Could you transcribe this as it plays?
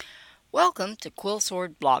Welcome to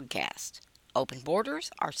Quillsword Blogcast. Open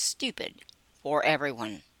borders are stupid for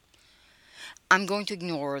everyone. I'm going to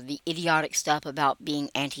ignore the idiotic stuff about being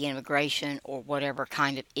anti immigration or whatever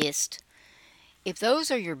kind of ist. If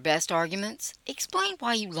those are your best arguments, explain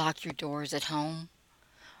why you lock your doors at home.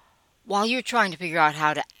 While you're trying to figure out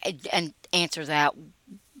how to answer that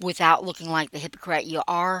without looking like the hypocrite you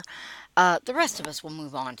are, the rest of us will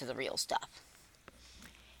move on to the real stuff.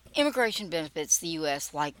 Immigration benefits the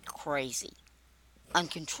U.S. like crazy.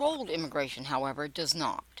 Uncontrolled immigration, however, does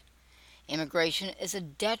not. Immigration is a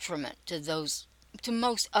detriment to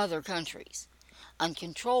most other countries.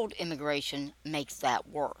 Uncontrolled immigration makes that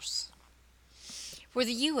worse. For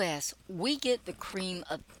the US, we get the cream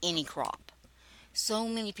of any crop. So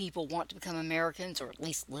many people want to become Americans or at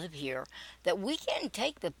least live here that we can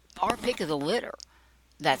take our pick of the litter.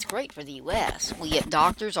 That's great for the US. We get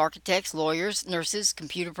doctors, architects, lawyers, nurses,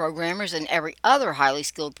 computer programmers, and every other highly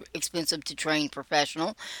skilled, expensive to train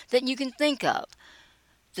professional that you can think of.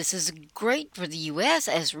 This is great for the U.S.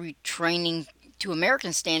 as retraining to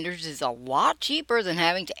American standards is a lot cheaper than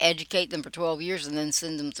having to educate them for 12 years and then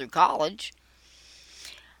send them through college.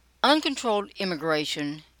 Uncontrolled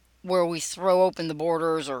immigration, where we throw open the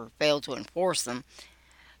borders or fail to enforce them,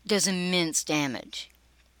 does immense damage.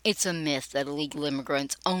 It's a myth that illegal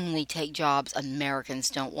immigrants only take jobs Americans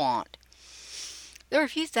don't want. There are a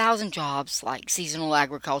few thousand jobs like seasonal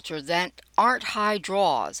agriculture that aren't high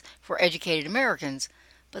draws for educated Americans,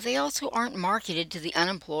 but they also aren't marketed to the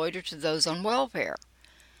unemployed or to those on welfare.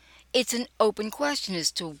 It's an open question as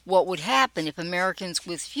to what would happen if Americans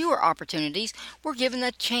with fewer opportunities were given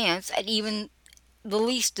a chance at even the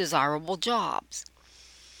least desirable jobs.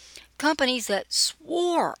 Companies that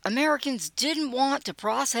swore Americans didn't want to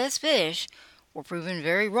process fish were proven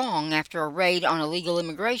very wrong after a raid on illegal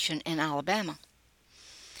immigration in Alabama.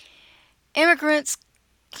 Immigrants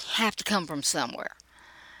have to come from somewhere.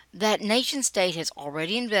 That nation state has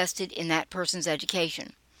already invested in that person's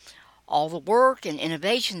education. All the work and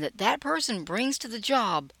innovation that person brings to the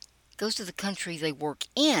job goes to the country they work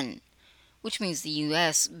in, which means the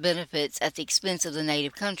U.S. benefits at the expense of the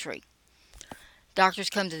native country. Doctors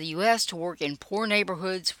come to the U.S. to work in poor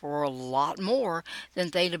neighborhoods for a lot more than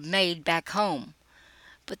they'd have made back home.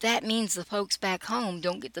 But that means the folks back home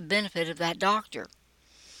don't get the benefit of that doctor.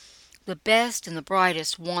 The best and the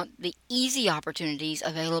brightest want the easy opportunities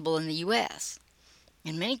available in the U.S.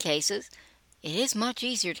 In many cases, it is much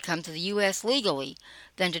easier to come to the U.S. legally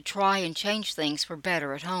than to try and change things for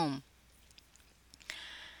better at home.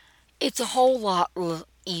 It's a whole lot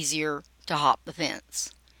easier to hop the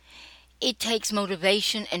fence. It takes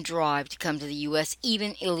motivation and drive to come to the U.S.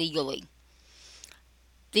 even illegally.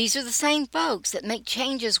 These are the same folks that make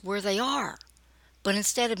changes where they are. But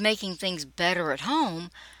instead of making things better at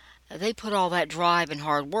home, they put all that drive and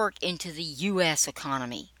hard work into the U.S.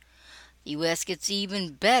 economy. The U.S. gets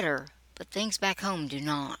even better, but things back home do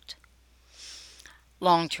not.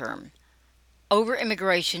 Long term,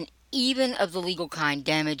 over-immigration, even of the legal kind,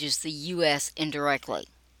 damages the U.S. indirectly.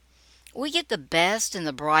 We get the best and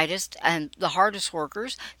the brightest and the hardest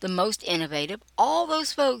workers, the most innovative, all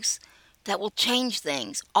those folks that will change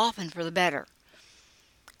things, often for the better.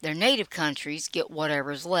 Their native countries get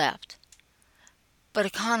whatever's left. But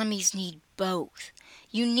economies need both.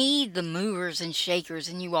 You need the movers and shakers,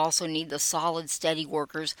 and you also need the solid, steady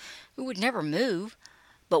workers who would never move,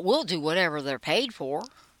 but will do whatever they're paid for.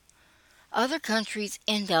 Other countries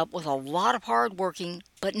end up with a lot of hard-working,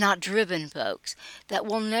 but not driven folks that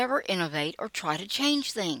will never innovate or try to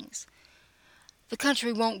change things. The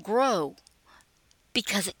country won't grow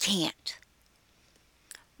because it can't.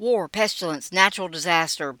 War, pestilence, natural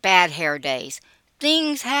disaster, bad hair days.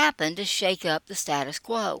 Things happen to shake up the status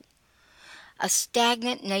quo. A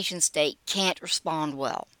stagnant nation-state can't respond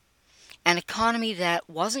well. An economy that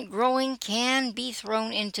wasn't growing can be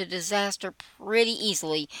thrown into disaster pretty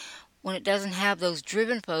easily when it doesn't have those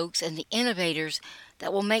driven folks and the innovators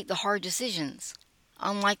that will make the hard decisions,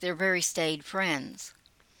 unlike their very staid friends.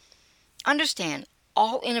 Understand,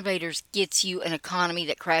 all innovators gets you an economy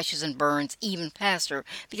that crashes and burns even faster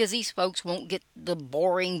because these folks won't get the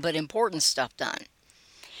boring but important stuff done.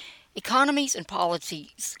 Economies and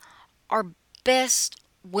policies are best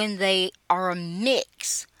when they are a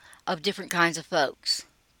mix of different kinds of folks.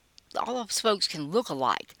 All of those folks can look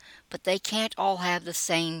alike, but they can't all have the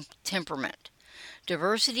same temperament.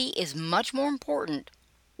 Diversity is much more important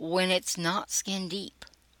when it's not skin deep.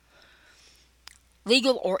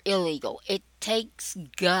 Legal or illegal, it takes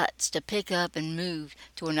guts to pick up and move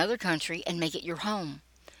to another country and make it your home.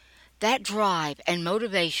 That drive and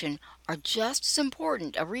motivation are just as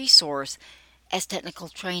important a resource as technical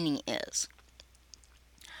training is.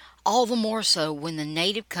 all the more so when the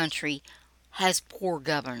native country has poor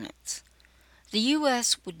governance. The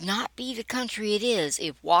U.S. would not be the country it is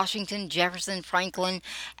if Washington, Jefferson, Franklin,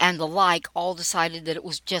 and the like all decided that it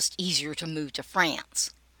was just easier to move to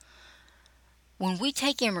France. When we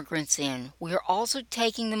take immigrants in, we are also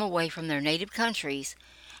taking them away from their native countries,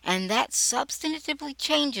 and that substantively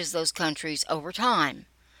changes those countries over time,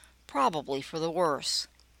 probably for the worse.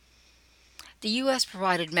 The U.S.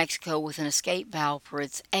 provided Mexico with an escape valve for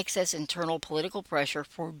its excess internal political pressure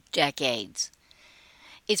for decades.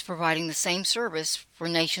 It's providing the same service for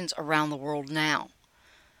nations around the world now.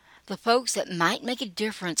 The folks that might make a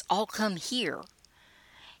difference all come here.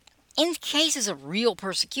 In cases of real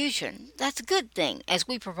persecution, that's a good thing, as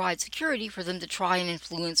we provide security for them to try and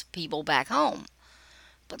influence people back home.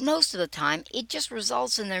 But most of the time, it just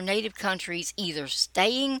results in their native countries either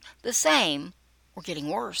staying the same or getting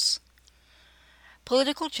worse.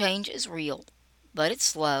 Political change is real, but it's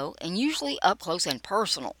slow and usually up close and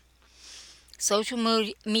personal. Social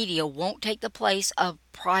media won't take the place of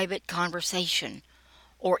private conversation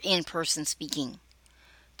or in-person speaking.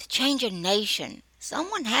 To change a nation,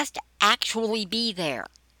 someone has to actually be there.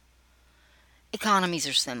 Economies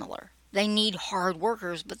are similar. They need hard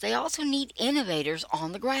workers, but they also need innovators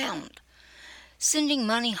on the ground. Sending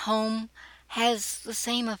money home has the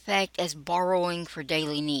same effect as borrowing for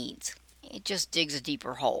daily needs. It just digs a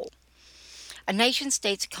deeper hole. A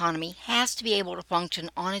nation-state's economy has to be able to function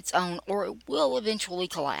on its own or it will eventually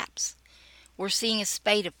collapse. We're seeing a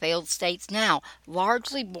spate of failed states now,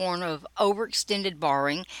 largely born of overextended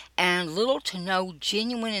borrowing and little to no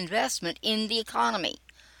genuine investment in the economy.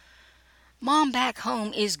 Mom back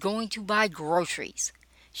home is going to buy groceries.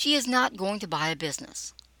 She is not going to buy a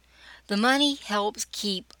business. The money helps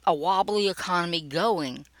keep a wobbly economy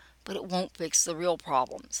going, but it won't fix the real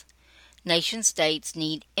problems. Nation states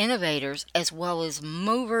need innovators as well as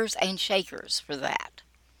movers and shakers for that.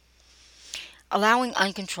 Allowing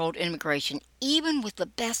uncontrolled immigration, even with the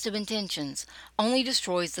best of intentions, only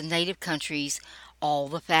destroys the native countries all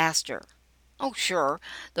the faster. Oh, sure,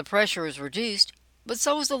 the pressure is reduced, but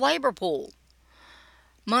so is the labor pool.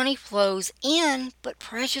 Money flows in, but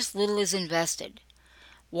precious little is invested.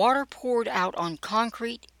 Water poured out on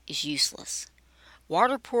concrete is useless.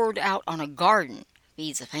 Water poured out on a garden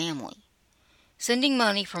feeds a family. Sending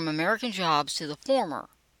money from American jobs to the former,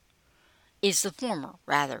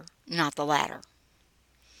 not the latter.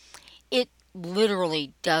 It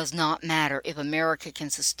literally does not matter if America can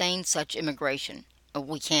sustain such immigration.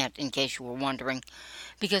 We can't, in case you were wondering,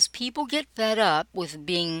 because people get fed up with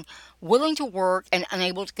being willing to work and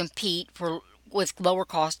unable to compete with lower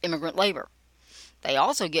cost immigrant labor. They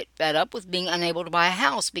also get fed up with being unable to buy a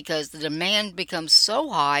house because the demand becomes so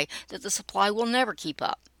high that the supply will never keep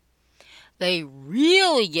up. They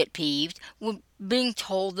really get peeved when being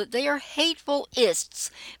told that they are hateful-ists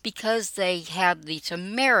because they have the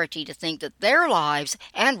temerity to think that their lives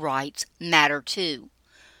and rights matter too.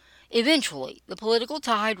 Eventually, the political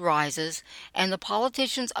tide rises, and the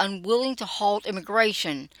politicians unwilling to halt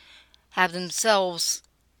immigration have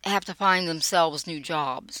to find themselves new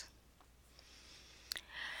jobs.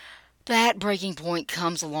 That breaking point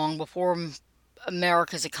comes along before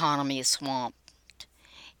America's economy is swamped.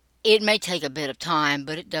 It may take a bit of time,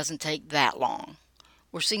 but it doesn't take that long.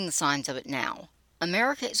 We're seeing the signs of it now.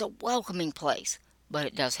 America is a welcoming place, but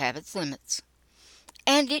it does have its limits.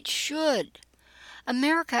 And it should.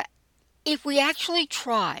 America, if we actually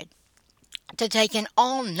tried to take in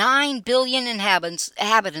all 9 billion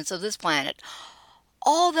inhabitants of this planet,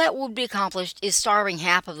 all that would be accomplished is starving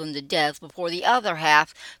half of them to death before the other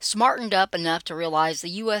half smartened up enough to realize the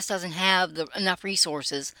U.S. doesn't have enough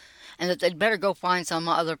resources and that they'd better go find some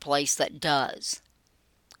other place that does.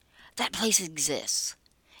 That place exists.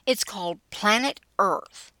 It's called Planet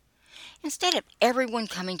Earth. Instead of everyone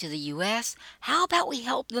coming to the U.S., how about we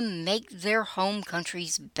help them make their home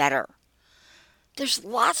countries better? There's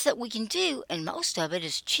lots that we can do, and most of it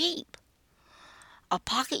is cheap. A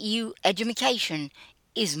Pocket U education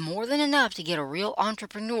is more than enough to get a real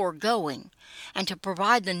entrepreneur going and to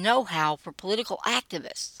provide the know-how for political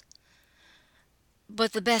activists.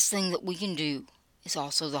 But the best thing that we can do is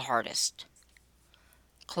also the hardest.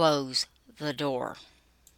 Close the door.